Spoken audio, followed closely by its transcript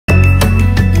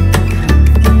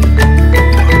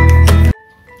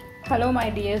Hello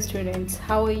my dear students,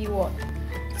 how are you all?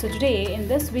 So today in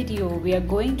this video we are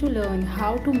going to learn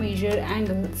how to measure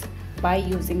angles by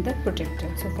using the protractor.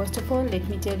 So first of all, let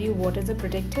me tell you what is a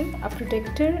protractor. A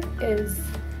protractor is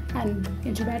an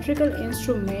geometrical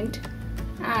instrument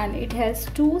and it has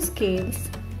two scales,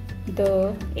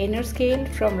 the inner scale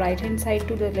from right hand side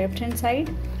to the left hand side,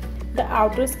 the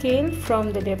outer scale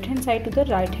from the left hand side to the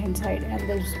right hand side, and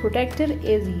this protractor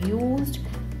is used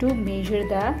to measure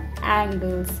the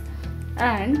angles,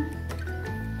 and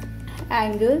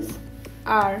angles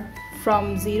are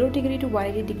from 0 degree to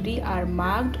 180 degree are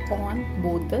marked on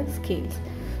both the scales.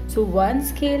 So one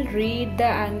scale read the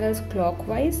angles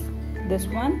clockwise, this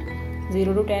one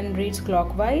 0 to 10 reads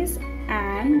clockwise,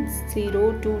 and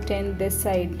 0 to 10 this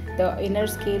side the inner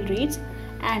scale reads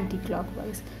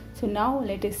anti-clockwise. So now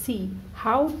let us see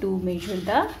how to measure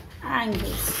the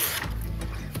angles.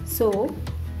 So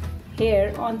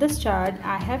here on this chart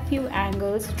I have few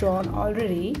angles drawn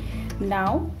already.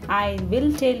 Now I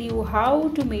will tell you how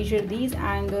to measure these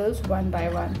angles one by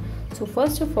one. So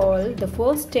first of all, the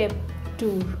first step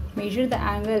to measure the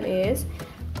angle is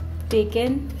take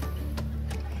a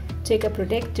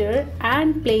protractor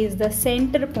and place the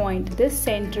center point. This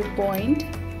center point,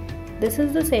 this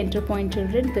is the center point,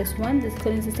 children. This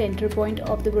is the center point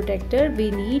of the protractor. We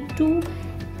need to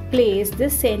place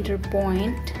this center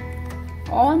point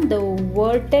on the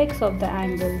vertex of the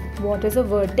angle. What is a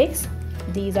vertex?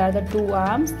 These are the two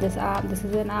arms. This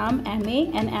is an arm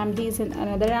MA, and MD is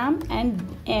another arm, and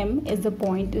M is the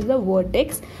point, is the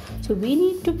vertex. So we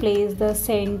need to place the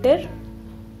center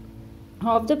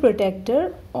of the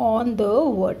protractor on the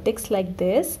vertex like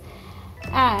this,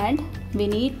 and we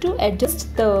need to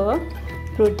adjust the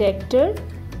protractor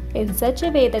in such a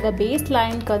way that the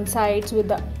baseline coincides with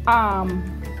the arm,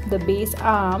 the base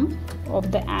arm of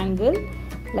the angle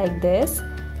like this.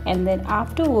 And then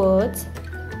afterwards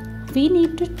we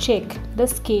need to check the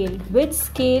scale, which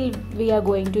scale we are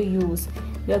going to use.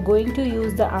 We are going to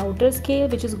use the outer scale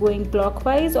which is going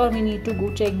clockwise, or we need to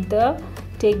go take the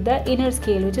inner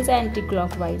scale which is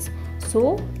anti-clockwise.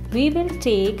 So we will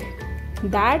take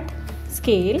that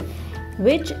scale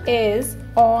which is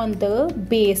on the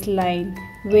baseline,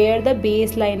 where the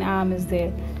baseline arm is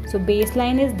there. So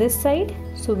baseline is this side,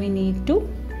 so we need to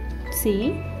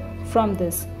see from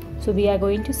this. So we are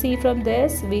going to see from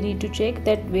this, we need to check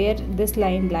that where this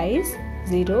line lies,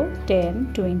 0,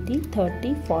 10, 20,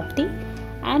 30, 40,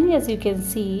 and as you can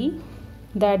see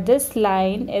that this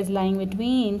line is lying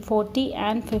between 40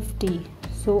 and 50.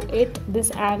 So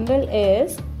this angle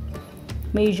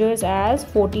measures as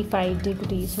 45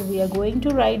 degrees. So we are going to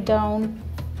write down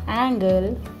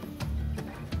angle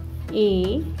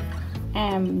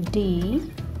AMD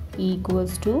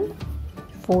equals to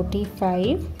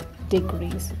 45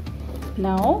 degrees.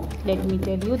 Now let me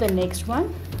tell you the next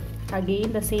one.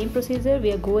 Again the same procedure.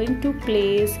 We are going to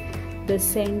place the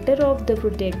center of the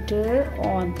protractor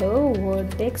on the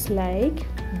vertex like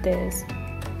this,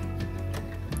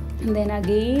 and then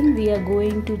again we are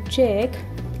going to check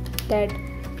that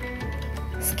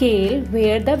scale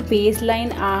where the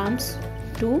baseline arms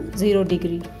to 0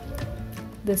 degree.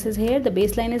 This is here, the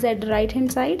baseline is at the right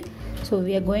hand side. So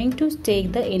we are going to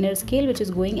take the inner scale which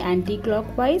is going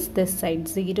anti-clockwise, this side,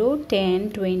 0,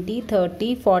 10, 20,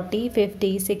 30, 40,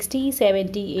 50, 60,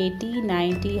 70, 80,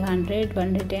 90, 100,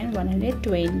 110,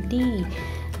 120.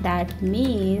 That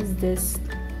means this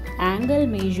angle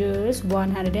measures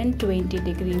 120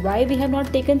 degree. Why we have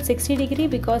not taken 60 degree?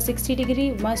 Because 60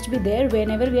 degree must be there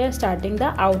whenever we are starting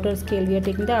the outer scale. We are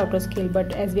taking the outer scale,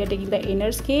 but as we are taking the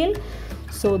inner scale,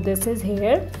 so this is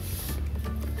here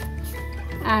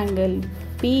angle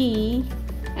PMR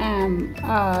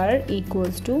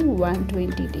equals to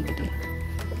 120 degree.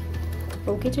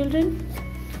 Okay children,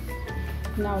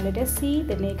 now let us see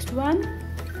the next one.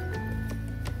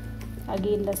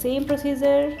 Again the same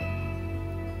procedure.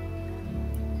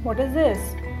 What is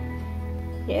this?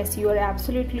 Yes, you are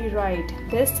absolutely right.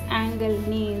 This angle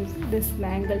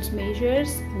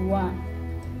measures 1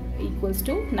 equals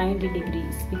to 90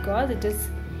 degrees because it is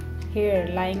here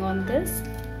lying on this.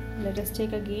 Let us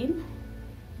check again.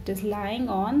 It is lying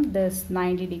on this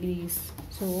 90 degrees.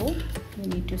 So we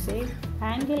need to say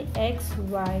angle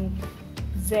XYZ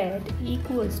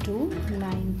equals to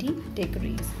 90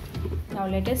 degrees. Now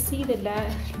let us see the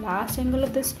last angle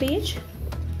of this page.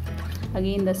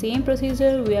 Again the same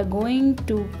procedure. We are going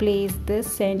to place this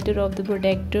center of the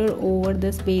protractor over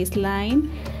this baseline,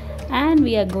 and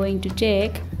we are going to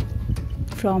check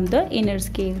from the inner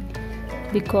scale,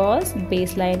 because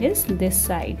baseline is this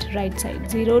side, right side,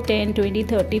 0, 10, 20,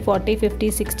 30, 40, 50,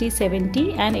 60,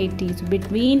 70 and 80. So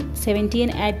between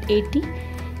 70 and 80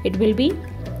 it will be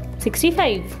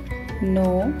 65.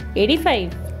 No.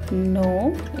 85?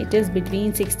 No. It is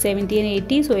between 70 and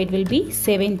 80, so it will be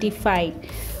 75.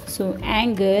 So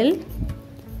angle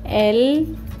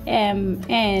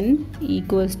LMN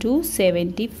equals to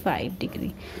 75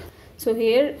 degree. So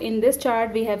here in this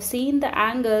chart we have seen the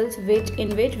angles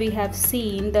in which we have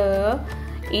seen the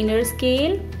inner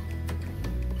scale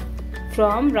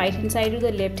from right hand side to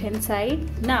the left hand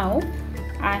side. Now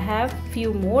I have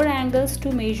few more angles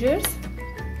to measure.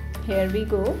 Here we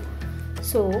go.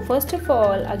 So first of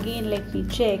all, again let me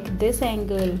check this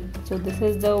angle. So this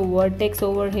is the vertex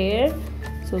over here.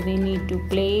 So we need to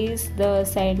place the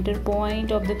center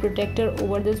point of the protractor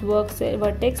over this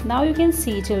vertex. Now you can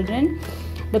see, children,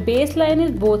 the baseline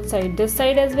is both sides, this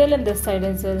side as well and this side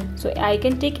as well. So I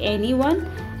can take any one,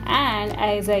 and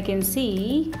as I can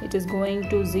see, it is going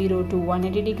to 0 to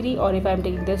 180 degree, or if I am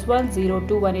taking this one, 0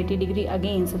 to 180 degree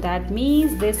again. So that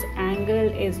means this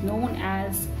angle is known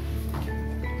as,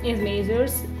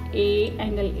 measures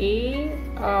angle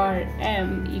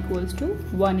ARM equals to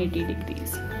 180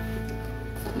 degrees.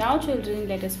 Now children,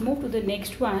 let us move to the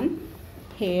next one.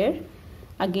 Here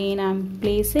again I am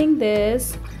placing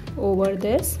this over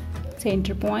this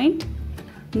center point.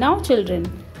 Now children,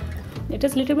 it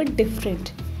is little bit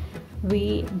different.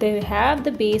 They have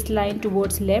the baseline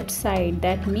towards left side.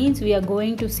 That means we are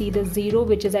going to see the 0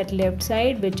 which is at left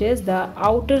side, which is the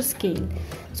outer scale.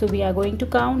 So we are going to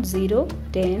count 0,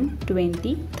 10,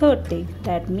 20, 30.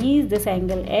 That means this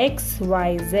angle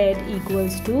XYZ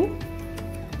equals to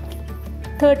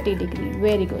 30 degree.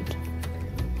 Very good.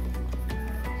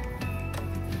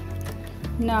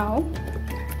 Now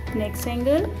next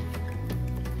angle,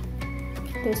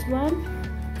 this one.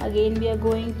 Again we are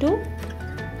going to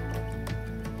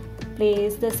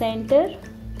place the center,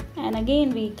 and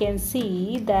again we can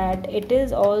see that it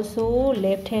is also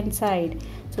left hand side.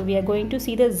 So we are going to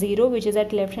see the 0 which is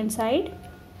at left hand side,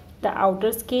 the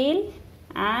outer scale,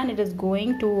 and it is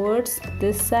going towards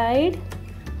this side,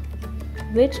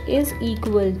 which is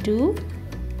equal to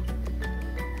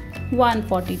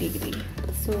 140 degree.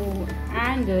 So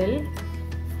angle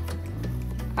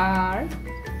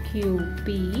RQP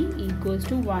equals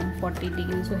to 140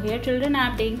 degree. So here children, I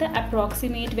am taking the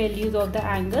approximate values of the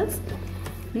angles.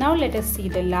 Now let us see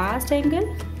the last angle.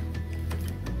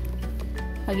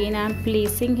 Again I am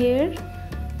placing here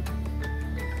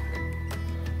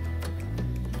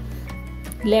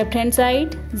left hand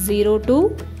side 0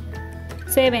 to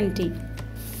 70.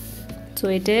 So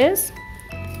it is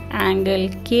angle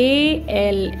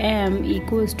KLM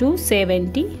equals to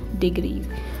 70 degrees.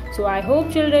 So I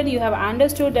hope children you have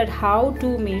understood that how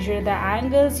to measure the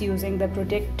angles using the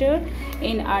protractor.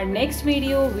 In our next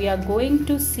video we are going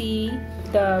to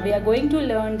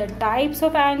learn the types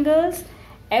of angles,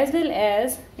 as well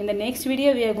as in the next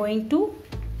video we are going to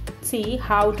see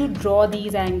how to draw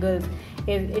these angles.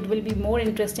 It will be more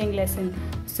interesting lesson.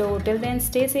 So till then,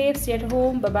 stay safe, stay at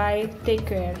home. Bye bye, take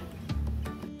care.